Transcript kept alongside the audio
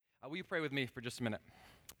Will you pray with me for just a minute?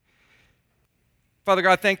 Father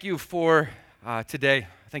God, thank you for today.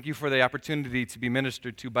 Thank you for the opportunity to be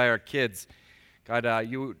ministered to by our kids. God,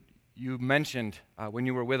 you mentioned when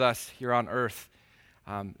you were with us here on earth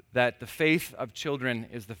that the faith of children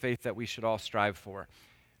is the faith that we should all strive for.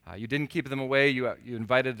 You didn't keep them away, you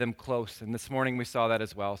invited them close, and this morning we saw that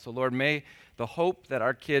as well. So Lord, may the hope that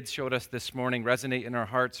our kids showed us this morning resonate in our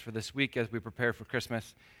hearts for this week as we prepare for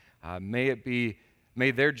Christmas.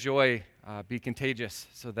 May their joy be contagious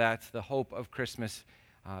so that the hope of Christmas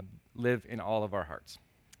live in all of our hearts.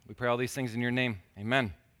 We pray all these things in your name.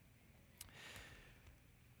 Amen.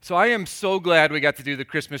 So I am so glad we got to do the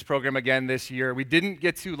Christmas program again this year. We didn't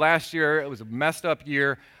get to last year. It was a messed up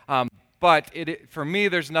year. But for me,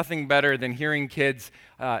 there's nothing better than hearing kids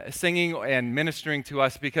singing and ministering to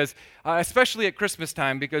us because, especially at Christmas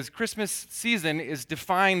time, because Christmas season is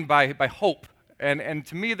defined by hope. And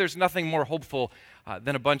to me, there's nothing more hopeful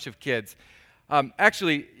than a bunch of kids.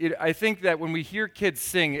 I think that when we hear kids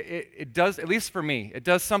sing, it does, at least for me, it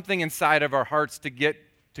does something inside of our hearts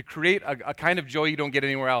to create a kind of joy you don't get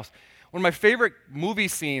anywhere else. One of my favorite movie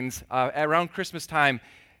scenes around Christmas time,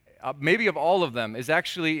 maybe of all of them, is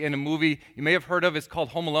actually in a movie you may have heard of. It's called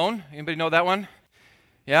Home Alone. Anybody know that one?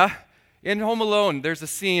 Yeah? In Home Alone, there's a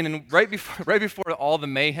scene, and right before all the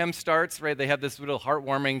mayhem starts, right, they have this little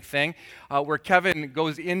heartwarming thing where Kevin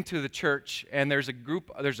goes into the church, and there's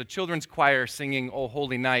a children's choir singing "Oh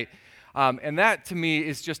Holy Night," and that to me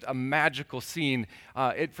is just a magical scene.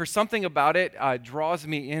 For something about it draws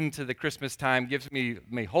me into the Christmas time, gives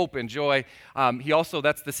me hope and joy.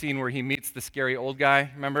 That's the scene where he meets the scary old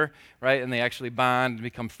guy, remember, right? And they actually bond and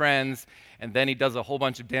become friends, and then he does a whole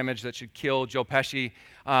bunch of damage that should kill Joe Pesci.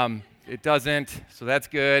 It doesn't, so that's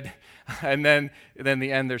good. And then in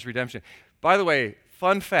the end, there's redemption. By the way,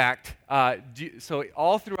 fun fact, so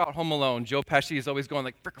all throughout Home Alone, Joe Pesci is always going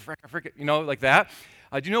like, fricka, fricka, fricka, like that.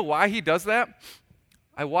 Do you know why he does that?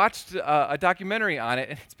 I watched a documentary on it,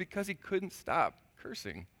 and it's because he couldn't stop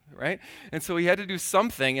cursing, right? And so he had to do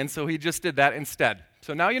something, and so he just did that instead.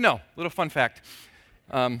 So now you know, little fun fact,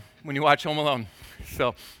 when you watch Home Alone.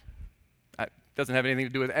 So it doesn't have anything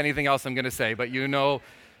to do with anything else I'm going to say, but you know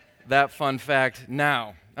that fun fact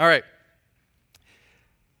now. All right.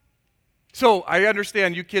 So I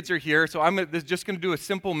understand you kids are here, so I'm just going to do a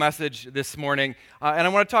simple message this morning, and I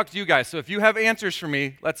want to talk to you guys. So if you have answers for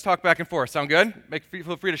me, let's talk back and forth. Sound good?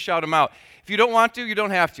 Feel free to shout them out. If you don't want to, you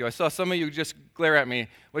don't have to. I saw some of you just glare at me,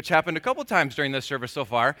 which happened a couple times during this service so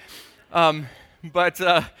far. But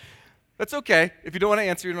that's okay. If you don't want to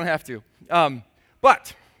answer, you don't have to.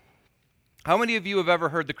 But how many of you have ever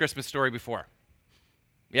heard the Christmas story before?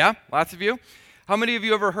 Yeah? Lots of you? How many of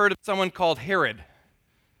you ever heard of someone called Herod?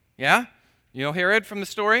 Yeah? You know Herod from the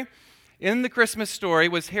story? In the Christmas story,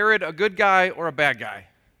 was Herod a good guy or a bad guy?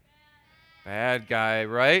 Bad guy,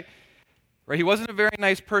 right? Right? He wasn't a very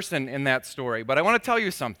nice person in that story, but I want to tell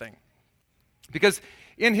you something. Because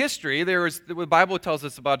in history, the Bible tells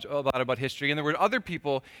us a lot about history, and there were other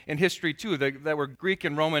people in history too that were Greek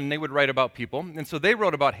and Roman, and they would write about people. And so they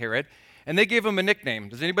wrote about Herod, and they gave him a nickname.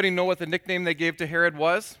 Does anybody know what the nickname they gave to Herod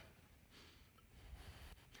was?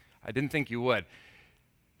 I didn't think you would.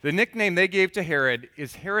 The nickname they gave to Herod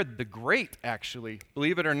is Herod the Great, actually.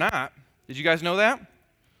 Believe it or not. Did you guys know that?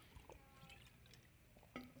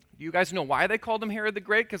 Do you guys know why they called him Herod the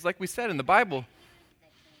Great? Because like we said in the Bible,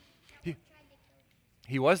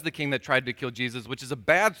 he was the king that tried to kill Jesus, which is a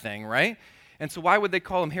bad thing, right? And so why would they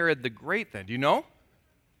call him Herod the Great then? Do you know?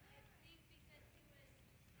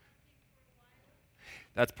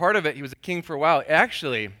 That's part of it. He was a king for a while.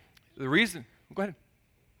 Actually, the reason... Go ahead.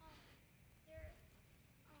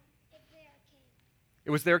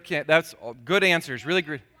 It was their king. That's good answers. Really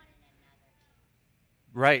good.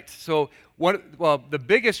 Right. So, the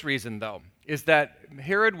biggest reason, though, is that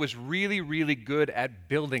Herod was really, really good at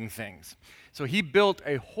building things. So he built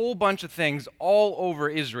a whole bunch of things all over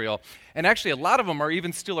Israel. And actually, a lot of them are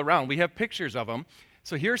even still around. We have pictures of them.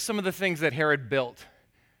 So here's some of the things that Herod built.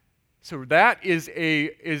 So that is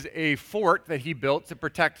a fort that he built to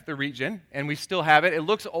protect the region, and we still have it. It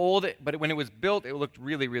looks old, but when it was built, it looked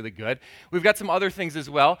really, really good. We've got some other things as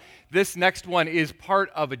well. This next one is part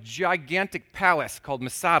of a gigantic palace called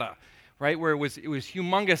Masada, right, where it was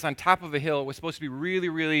humongous on top of a hill. It was supposed to be really,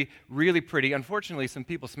 really, really pretty. Unfortunately, some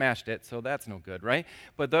people smashed it, so that's no good, right?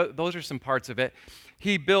 But those are some parts of it.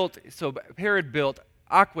 Herod built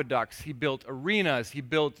aqueducts, he built arenas, he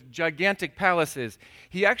built gigantic palaces.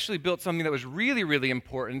 He actually built something that was really, really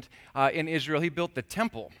important in Israel. He built the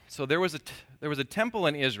temple. So there was a temple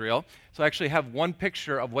in Israel. So I actually have one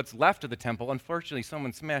picture of what's left of the temple. Unfortunately,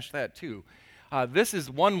 someone smashed that too. This is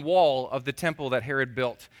one wall of the temple that Herod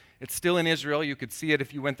built. It's still in Israel. You could see it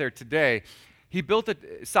if you went there today.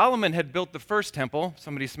 Solomon had built the first temple.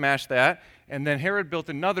 Somebody smashed that. And then Herod built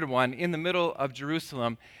another one in the middle of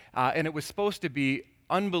Jerusalem, and it was supposed to be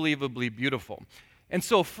unbelievably beautiful. And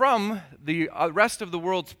so from the rest of the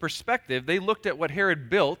world's perspective, they looked at what Herod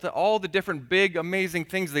built, all the different big, amazing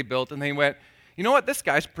things they built, and they went, you know what, this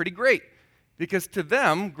guy's pretty great. Because to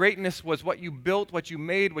them, greatness was what you built, what you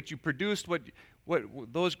made, what you produced, what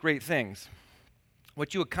those great things.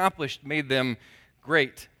 What you accomplished made them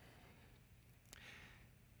great.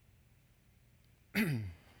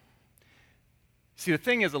 See, the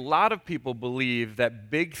thing is, a lot of people believe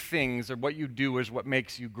that big things or what you do is what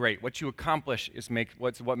makes you great. What you accomplish is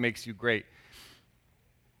what makes you great.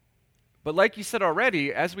 But like you said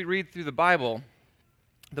already, as we read through the Bible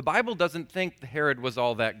doesn't think Herod was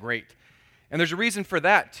all that great. And there's a reason for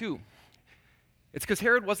that, too. It's because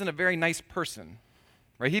Herod wasn't a very nice person,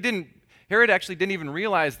 right? Herod actually didn't even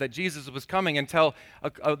realize that Jesus was coming until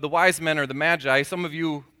the wise men or the magi. Some of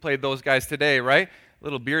you played those guys today, right? A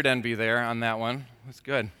little beard envy there on that one. That's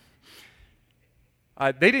good.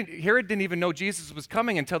 Herod didn't even know Jesus was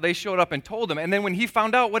coming until they showed up and told him. And then when he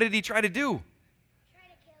found out, what did he try to do? Try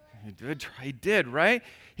to kill him. He did, right?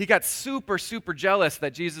 He got super, super jealous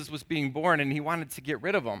that Jesus was being born, and he wanted to get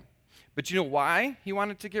rid of him. But you know why he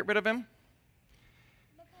wanted to get rid of him?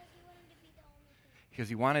 Because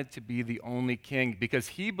he wanted to be the only king. Because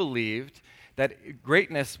he believed that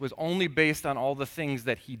greatness was only based on all the things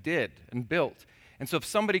that he did and built. And so if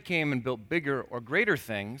somebody came and built bigger or greater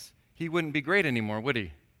things, he wouldn't be great anymore, would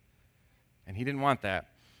he? And he didn't want that.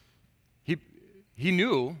 He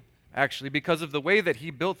knew, actually, because of the way that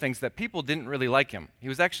he built things, that people didn't really like him. He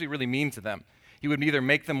was actually really mean to them. He would either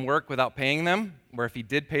make them work without paying them, or if he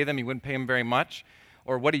did pay them, he wouldn't pay them very much.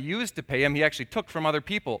 Or what he used to pay him, he actually took from other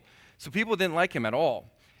people. So people didn't like him at all.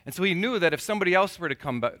 And so he knew that if somebody else were to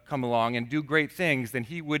come along and do great things, then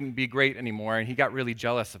he wouldn't be great anymore, and he got really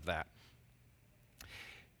jealous of that.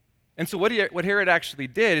 And so what Herod actually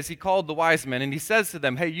did is he called the wise men, and he says to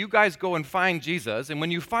them, hey, you guys go and find Jesus, and when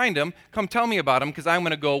you find him, come tell me about him, because I'm going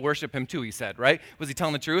to go worship him too, he said, right? Was he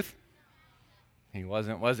telling the truth? He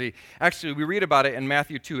wasn't, was he? Actually, we read about it in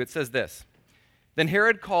Matthew 2. It says this, then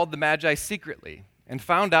Herod called the magi secretly and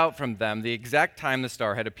found out from them the exact time the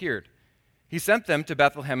star had appeared. He sent them to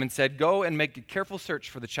Bethlehem and said, go and make a careful search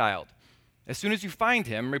for the child. As soon as you find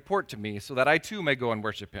him, report to me so that I too may go and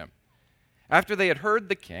worship him. After they had heard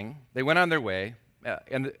the king, they went on their way,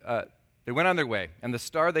 and the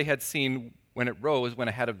star they had seen when it rose went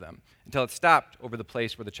ahead of them until it stopped over the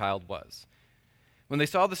place where the child was. When they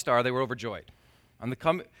saw the star, they were overjoyed. On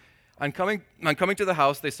coming to the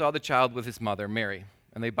house, they saw the child with his mother, Mary,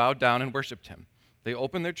 and they bowed down and worshipped him. They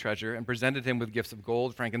opened their treasure and presented him with gifts of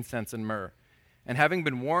gold, frankincense, and myrrh. And having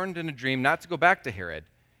been warned in a dream not to go back to Herod,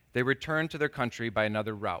 they returned to their country by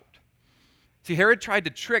another route. See, Herod tried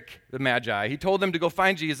to trick the Magi. He told them to go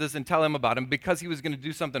find Jesus and tell him about him because he was going to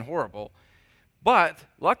do something horrible. But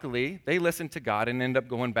luckily, they listened to God and ended up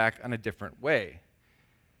going back on a different way.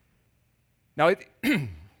 Now,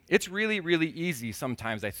 it's really, really easy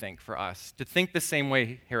sometimes, I think, for us to think the same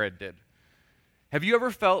way Herod did. Have you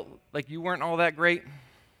ever felt like you weren't all that great?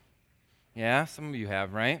 Yeah, some of you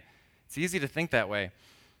have, right? It's easy to think that way.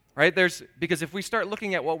 Right? Because if we start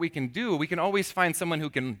looking at what we can do, we can always find someone who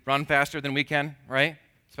can run faster than we can, right?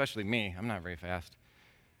 Especially me. I'm not very fast.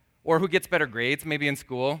 Or who gets better grades, maybe in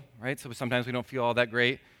school, right? So sometimes we don't feel all that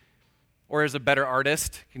great. Or is a better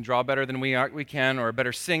artist, can draw better than we can, or a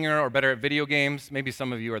better singer, or better at video games. Maybe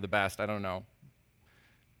some of you are the best. I don't know.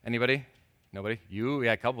 Anybody? Nobody? You?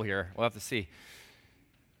 Yeah, a couple here. We'll have to see.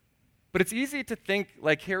 But it's easy to think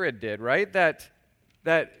like Herod did, right? That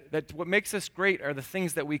what makes us great are the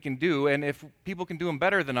things that we can do, and if people can do them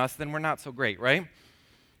better than us, then we're not so great, right?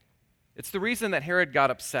 It's the reason that Herod got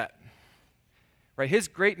upset, right? His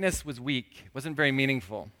greatness was weak, wasn't very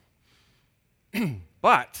meaningful.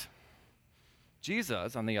 But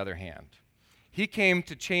Jesus, on the other hand, he came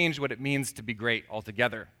to change what it means to be great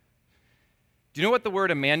altogether. Do you know what the word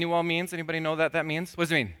Emmanuel means? Anybody know what that means? What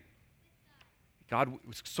does it mean? God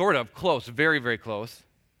was sort of close, very, very close.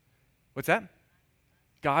 What's that?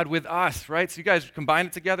 God with us, right? So you guys combine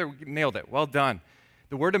it together, we nailed it. Well done.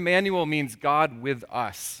 The word Emmanuel means God with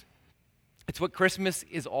us. It's what Christmas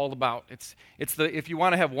is all about. If you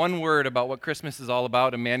want to have one word about what Christmas is all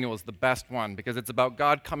about, Emmanuel is the best one because it's about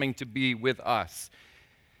God coming to be with us.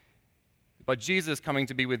 But Jesus coming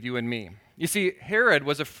to be with you and me. You see, Herod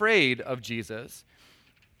was afraid of Jesus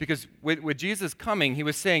because with Jesus coming, he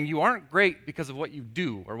was saying, you aren't great because of what you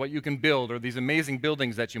do or what you can build or these amazing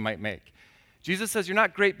buildings that you might make. Jesus says you're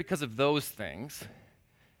not great because of those things.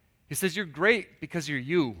 He says you're great because you're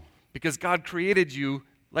you. because God created you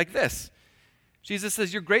like this. Jesus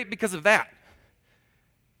says, you're great because of that.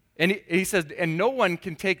 And he says, and no one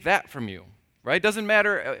can take that from you, right? Doesn't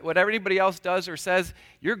matter what anybody else does or says,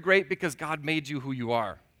 you're great because God made you who you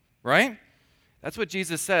are, right? That's what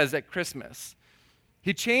Jesus says at Christmas.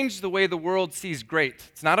 He changed the way the world sees great.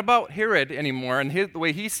 It's not about Herod anymore and the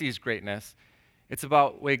way he sees greatness. It's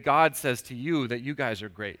about the way God says to you that you guys are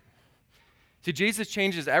great. See, Jesus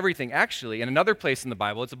changes everything. Actually, in another place in the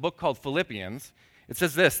Bible, it's a book called Philippians. It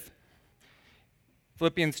says this,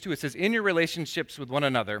 Philippians 2, it says, in your relationships with one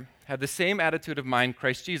another, have the same attitude of mind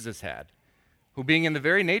Christ Jesus had, who being in the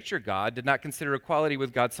very nature God, did not consider equality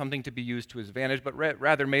with God something to be used to his advantage, but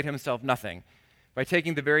rather made himself nothing, by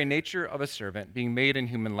taking the very nature of a servant, being made in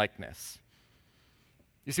human likeness.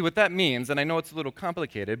 You see what that means, and I know it's a little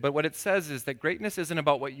complicated, but what it says is that greatness isn't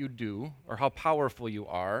about what you do, or how powerful you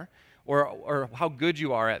are, or how good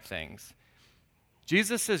you are at things.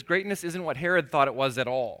 Jesus says greatness isn't what Herod thought it was at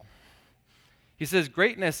all. He says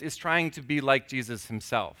greatness is trying to be like Jesus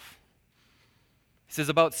himself. He says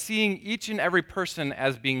about seeing each and every person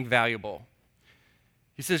as being valuable.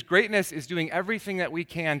 He says greatness is doing everything that we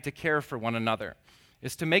can to care for one another,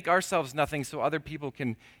 is to make ourselves nothing so other people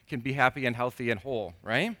can be happy and healthy and whole,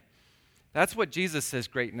 right? That's what Jesus says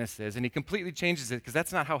greatness is, and he completely changes it because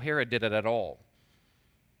that's not how Herod did it at all.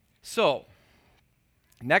 So,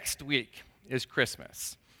 next week is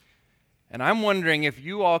Christmas, and I'm wondering if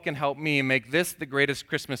you all can help me make this the greatest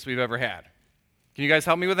Christmas we've ever had. Can you guys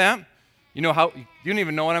help me with that? You don't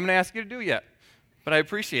even know what I'm going to ask you to do yet, but I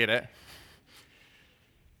appreciate it.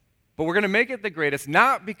 But we're going to make it the greatest,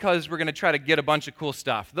 not because we're going to try to get a bunch of cool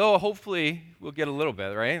stuff, though hopefully we'll get a little bit,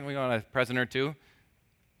 right? We want a present or two?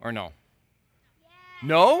 Or no? Yeah.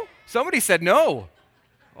 No? Somebody said no.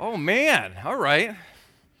 Oh, man. All right.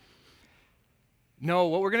 No,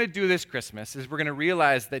 what we're going to do this Christmas is we're going to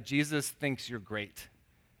realize that Jesus thinks you're great.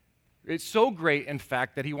 It's so great, in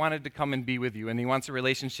fact, that he wanted to come and be with you, and he wants a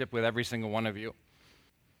relationship with every single one of you.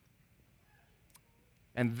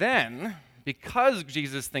 And then, because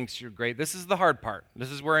Jesus thinks you're great, this is the hard part.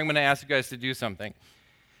 This is where I'm going to ask you guys to do something.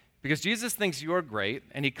 Because Jesus thinks you're great,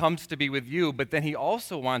 and he comes to be with you, but then he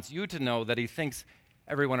also wants you to know that he thinks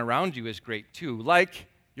everyone around you is great too, like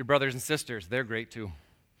your brothers and sisters. They're great too.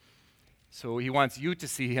 So he wants you to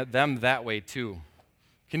see them that way too.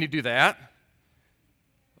 Can you do that?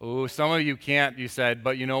 Oh, some of you can't, you said,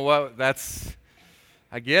 but you know what?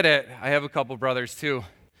 I get it. I have a couple brothers too.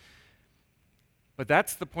 But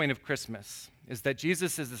that's the point of Christmas, is that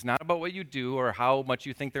Jesus says it's not about what you do or how much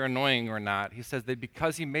you think they're annoying or not. He says that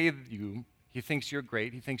because he made you, he thinks you're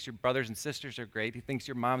great. He thinks your brothers and sisters are great. He thinks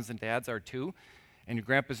your moms and dads are too, and your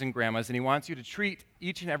grandpas and grandmas, and he wants you to treat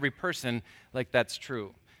each and every person like that's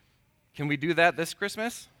true. Can we do that this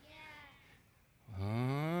Christmas?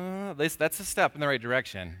 Yeah. That's a step in the right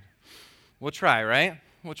direction. We'll try, right?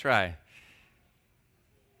 We'll try.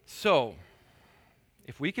 So,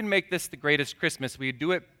 if we can make this the greatest Christmas, we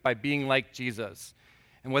do it by being like Jesus.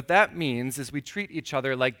 And what that means is we treat each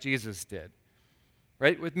other like Jesus did.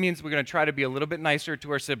 Right? It means we're going to try to be a little bit nicer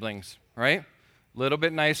to our siblings, right? A little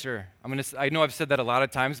bit nicer. I know I've said that a lot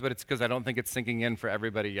of times, but it's because I don't think it's sinking in for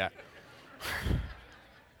everybody yet.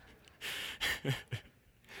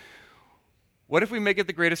 What if we make it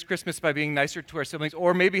the greatest Christmas by being nicer to our siblings,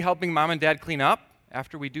 or maybe helping mom and dad clean up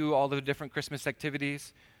after we do all the different Christmas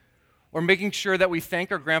activities? Or making sure that we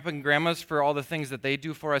thank our grandpa and grandmas for all the things that they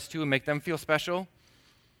do for us too and make them feel special?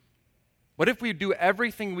 What if we do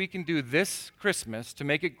everything we can do this Christmas to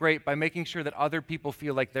make it great by making sure that other people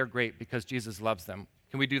feel like they're great because Jesus loves them?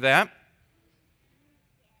 Can we do that?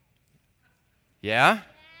 Yeah?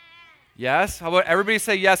 Yes? How about everybody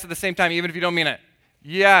say yes at the same time, even if you don't mean it?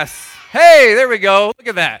 Yes. Hey, there we go. Look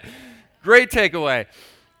at that. Great takeaway.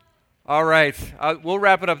 All right, we'll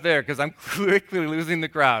wrap it up there because I'm quickly losing the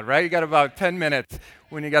crowd, right? You got about 10 minutes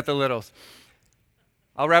when you got the littles.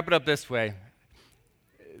 I'll wrap it up this way.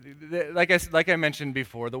 Like I mentioned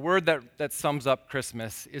before, the word that sums up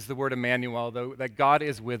Christmas is the word Emmanuel, that God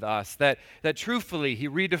is with us, that truthfully he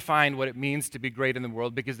redefined what it means to be great in the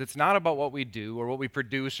world, because it's not about what we do or what we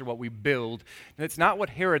produce or what we build, and it's not what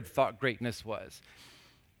Herod thought greatness was.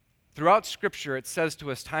 Throughout Scripture, it says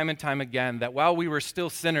to us time and time again that while we were still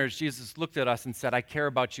sinners, Jesus looked at us and said, I care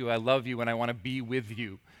about you, I love you, and I want to be with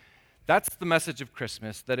you. That's the message of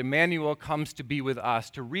Christmas, that Emmanuel comes to be with us,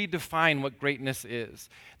 to redefine what greatness is.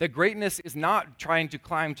 That greatness is not trying to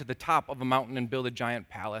climb to the top of a mountain and build a giant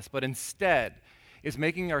palace, but instead is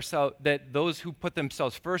making ourselves, that those who put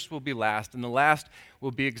themselves first will be last, and the last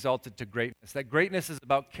will be exalted to greatness. That greatness is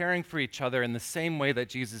about caring for each other in the same way that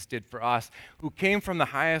Jesus did for us, who came from the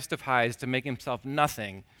highest of highs to make himself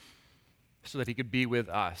nothing so that he could be with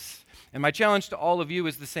us. And my challenge to all of you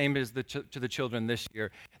is the same as to the children this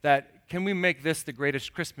year, that can we make this the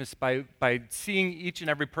greatest Christmas by seeing each and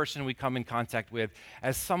every person we come in contact with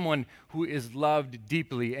as someone who is loved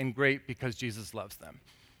deeply and great because Jesus loves them.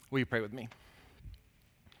 Will you pray with me?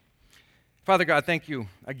 Father God, thank you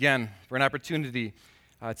again for an opportunity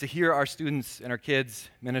to hear our students and our kids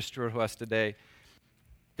minister to us today.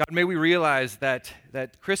 God, may we realize that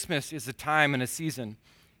Christmas is a time and a season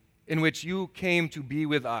in which you came to be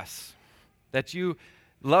with us, that you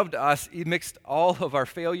loved us amidst all of our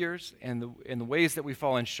failures and the ways that we've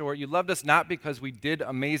fallen short. You loved us not because we did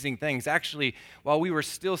amazing things. Actually, while we were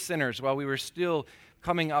still sinners, while we were still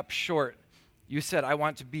coming up short, you said, I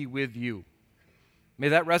want to be with you. May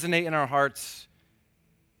that resonate in our hearts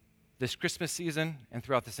this Christmas season and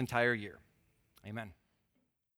throughout this entire year. Amen.